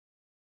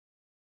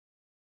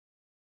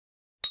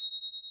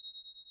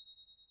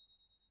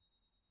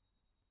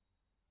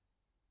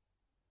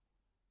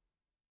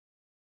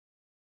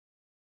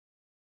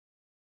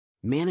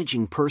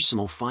Managing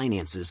personal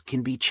finances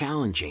can be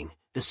challenging,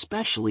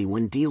 especially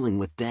when dealing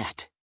with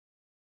debt.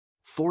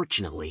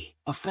 Fortunately,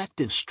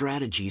 effective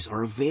strategies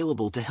are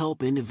available to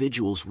help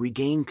individuals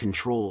regain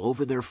control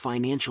over their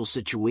financial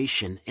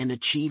situation and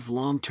achieve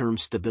long-term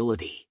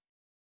stability.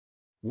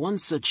 One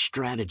such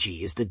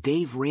strategy is the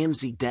Dave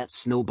Ramsey Debt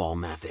Snowball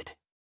method.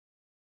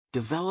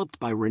 Developed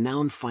by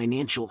renowned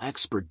financial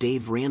expert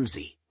Dave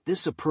Ramsey,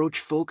 this approach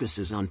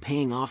focuses on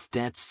paying off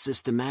debts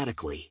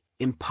systematically,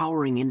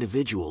 empowering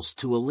individuals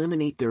to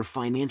eliminate their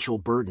financial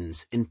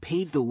burdens and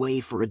pave the way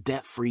for a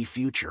debt-free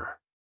future.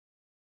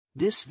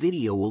 This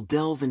video will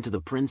delve into the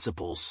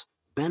principles,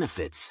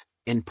 benefits,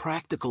 and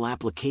practical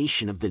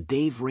application of the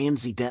Dave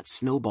Ramsey Debt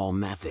Snowball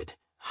method,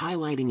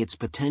 highlighting its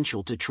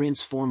potential to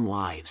transform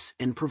lives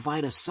and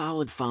provide a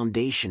solid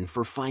foundation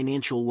for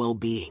financial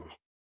well-being.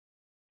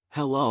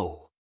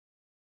 Hello.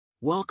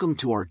 Welcome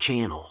to our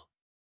channel.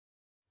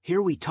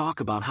 Here we talk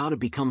about how to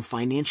become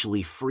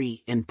financially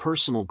free and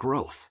personal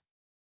growth.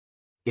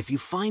 If you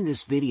find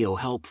this video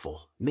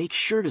helpful, make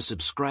sure to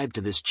subscribe to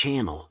this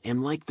channel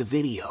and like the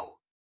video.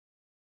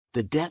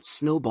 The Debt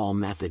Snowball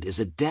method is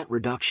a debt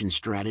reduction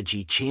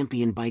strategy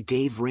championed by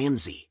Dave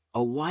Ramsey,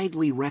 a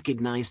widely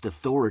recognized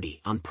authority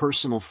on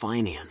personal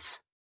finance.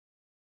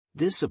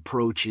 This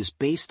approach is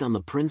based on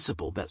the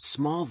principle that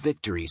small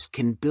victories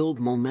can build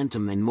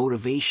momentum and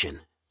motivation,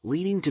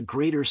 leading to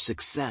greater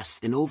success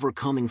in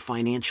overcoming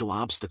financial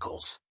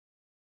obstacles.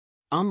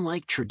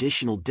 Unlike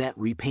traditional debt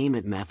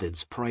repayment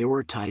methods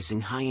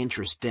prioritizing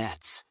high-interest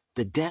debts,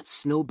 the Debt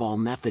Snowball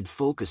method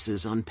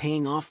focuses on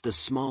paying off the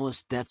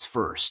smallest debts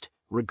first,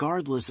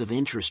 regardless of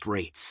interest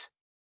rates.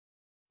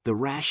 The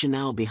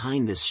rationale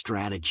behind this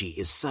strategy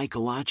is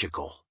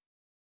psychological.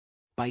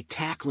 By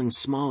tackling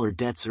smaller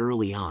debts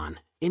early on,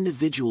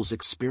 individuals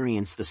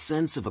experience a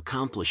sense of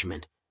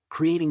accomplishment,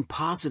 creating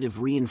positive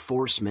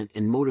reinforcement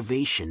and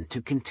motivation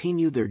to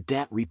continue their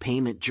debt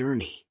repayment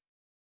journey.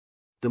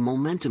 The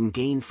momentum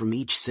gained from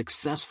each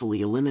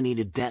successfully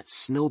eliminated debt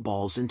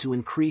snowballs into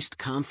increased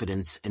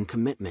confidence and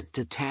commitment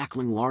to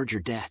tackling larger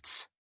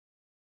debts.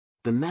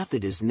 The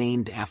method is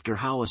named after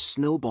how a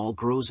snowball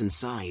grows in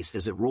size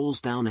as it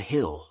rolls down a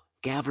hill,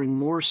 gathering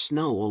more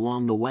snow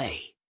along the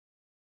way.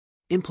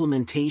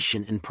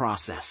 Implementation and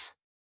process.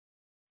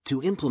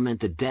 To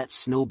implement the debt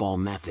snowball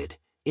method,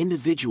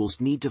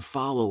 individuals need to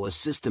follow a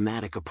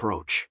systematic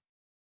approach.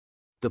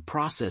 The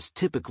process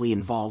typically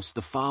involves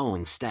the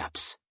following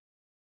steps.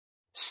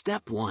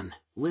 Step 1.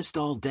 List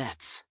all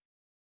debts.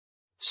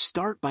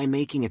 Start by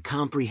making a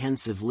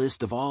comprehensive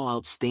list of all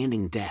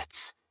outstanding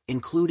debts,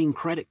 including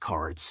credit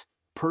cards,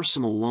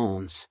 personal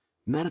loans,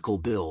 medical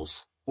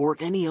bills, or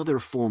any other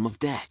form of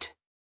debt.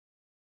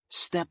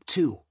 Step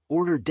 2.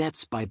 Order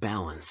debts by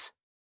balance.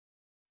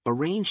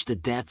 Arrange the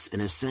debts in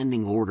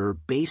ascending order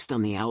based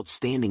on the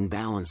outstanding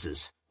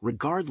balances,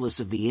 regardless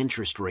of the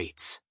interest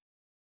rates.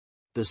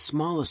 The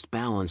smallest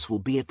balance will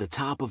be at the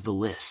top of the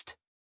list.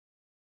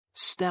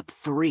 Step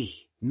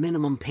 3.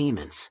 Minimum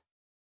payments.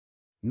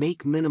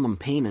 Make minimum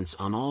payments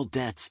on all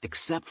debts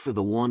except for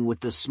the one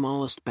with the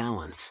smallest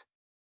balance.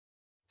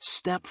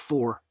 Step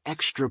 4.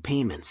 Extra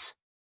payments.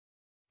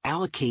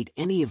 Allocate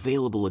any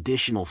available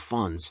additional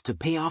funds to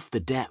pay off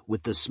the debt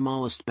with the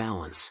smallest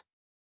balance.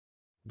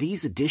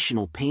 These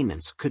additional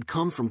payments could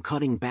come from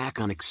cutting back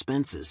on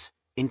expenses,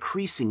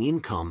 increasing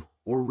income,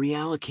 or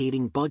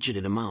reallocating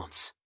budgeted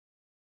amounts.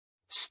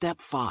 Step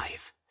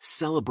 5.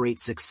 Celebrate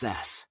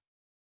success.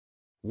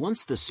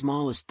 Once the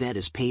smallest debt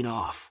is paid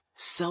off,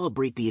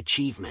 celebrate the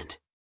achievement.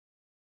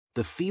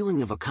 The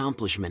feeling of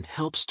accomplishment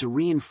helps to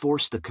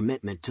reinforce the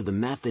commitment to the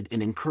method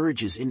and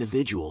encourages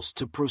individuals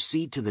to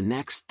proceed to the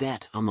next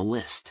debt on the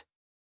list.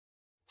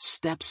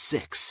 Step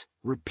 6.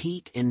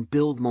 Repeat and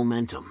build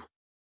momentum.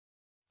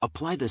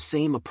 Apply the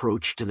same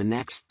approach to the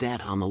next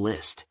debt on the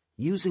list,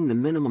 using the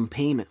minimum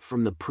payment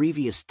from the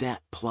previous debt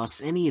plus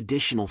any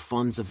additional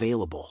funds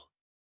available.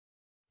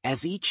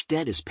 As each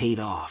debt is paid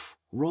off,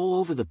 roll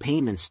over the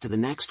payments to the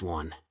next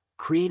one,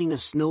 creating a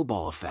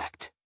snowball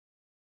effect.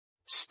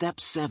 Step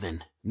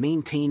 7.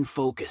 Maintain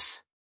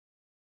focus.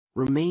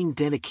 Remain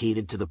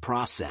dedicated to the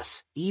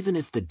process, even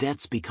if the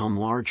debts become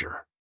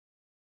larger.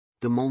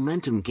 The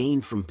momentum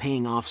gained from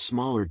paying off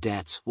smaller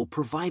debts will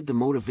provide the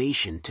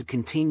motivation to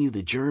continue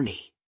the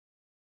journey.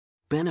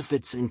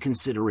 Benefits and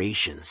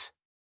considerations.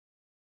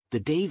 The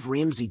Dave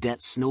Ramsey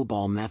Debt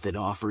Snowball method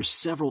offers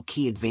several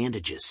key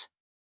advantages.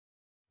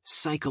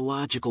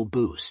 Psychological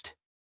boost.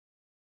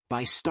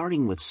 By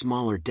starting with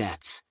smaller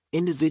debts,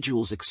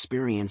 individuals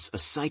experience a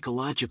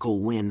psychological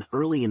win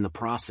early in the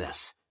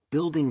process,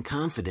 building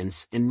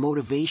confidence and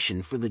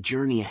motivation for the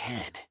journey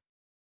ahead.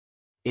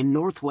 In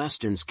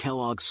Northwestern's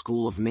Kellogg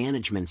School of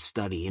Management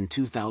study in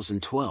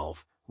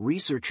 2012,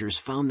 researchers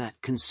found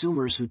that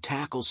consumers who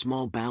tackle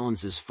small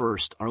balances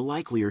first are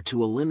likelier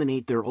to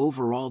eliminate their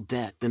overall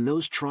debt than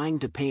those trying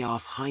to pay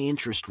off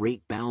high-interest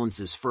rate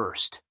balances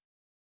first.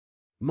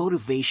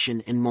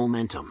 Motivation and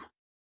momentum.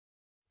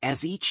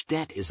 As each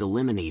debt is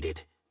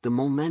eliminated, the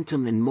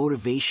momentum and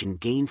motivation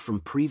gained from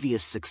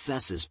previous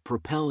successes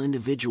propel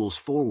individuals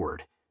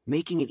forward,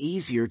 making it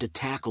easier to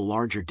tackle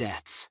larger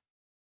debts.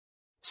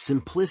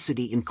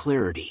 Simplicity and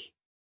clarity.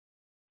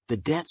 The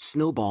debt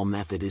snowball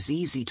method is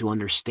easy to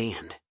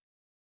understand.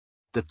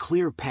 The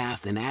clear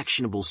path and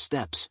actionable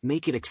steps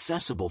make it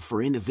accessible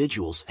for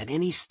individuals at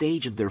any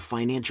stage of their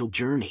financial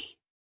journey.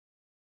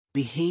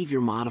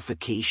 Behavior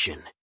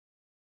modification.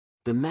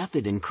 The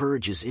method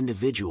encourages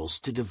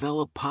individuals to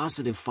develop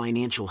positive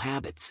financial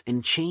habits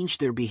and change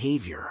their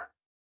behavior.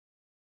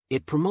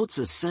 It promotes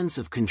a sense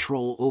of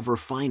control over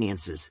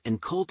finances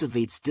and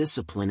cultivates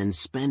discipline in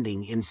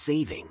spending and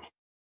saving.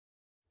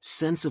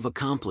 Sense of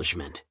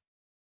accomplishment.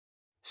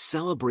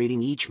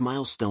 Celebrating each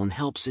milestone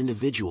helps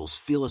individuals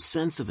feel a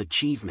sense of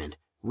achievement,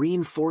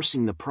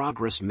 reinforcing the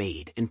progress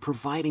made and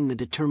providing the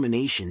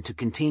determination to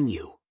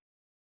continue.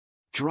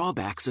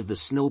 Drawbacks of the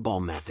snowball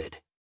method.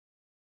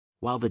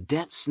 While the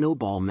debt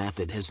snowball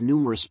method has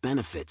numerous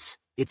benefits,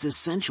 it's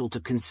essential to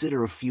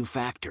consider a few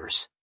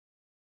factors.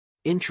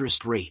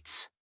 Interest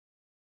rates.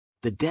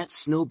 The debt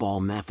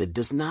snowball method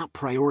does not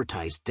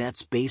prioritize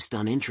debts based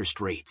on interest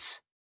rates.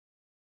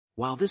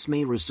 While this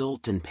may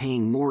result in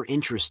paying more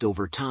interest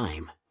over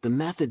time, the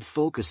method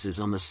focuses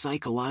on the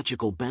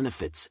psychological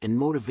benefits and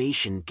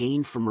motivation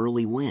gained from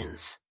early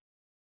wins.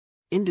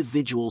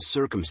 Individual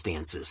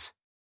circumstances.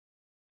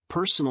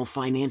 Personal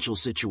financial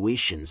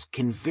situations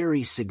can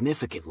vary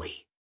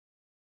significantly.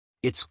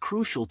 It's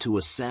crucial to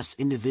assess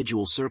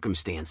individual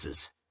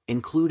circumstances,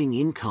 including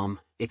income,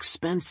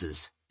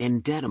 expenses,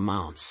 and debt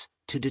amounts,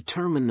 to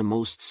determine the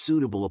most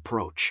suitable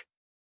approach.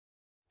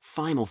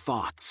 Final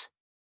thoughts.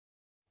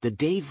 The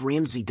Dave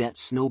Ramsey Debt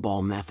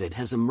Snowball method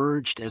has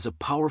emerged as a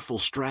powerful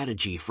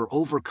strategy for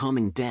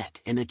overcoming debt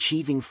and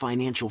achieving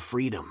financial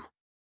freedom.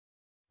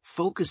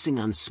 Focusing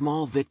on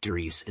small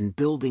victories and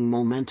building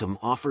momentum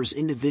offers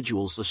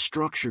individuals a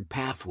structured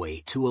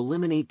pathway to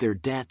eliminate their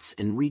debts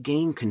and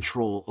regain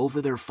control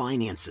over their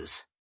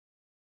finances.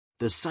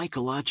 The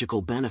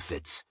psychological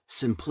benefits,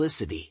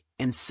 simplicity,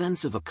 and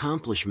sense of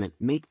accomplishment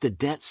make the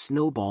debt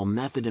snowball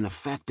method an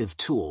effective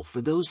tool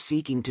for those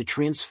seeking to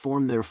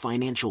transform their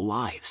financial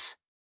lives.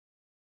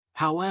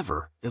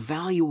 However,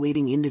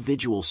 evaluating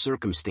individual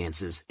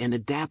circumstances and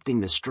adapting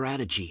the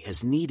strategy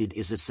as needed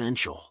is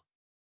essential.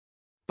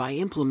 By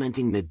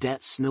implementing the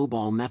debt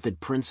snowball method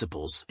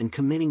principles and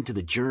committing to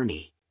the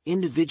journey,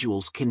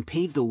 individuals can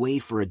pave the way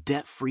for a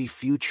debt-free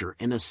future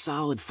and a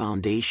solid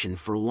foundation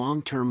for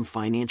long-term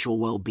financial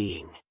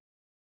well-being.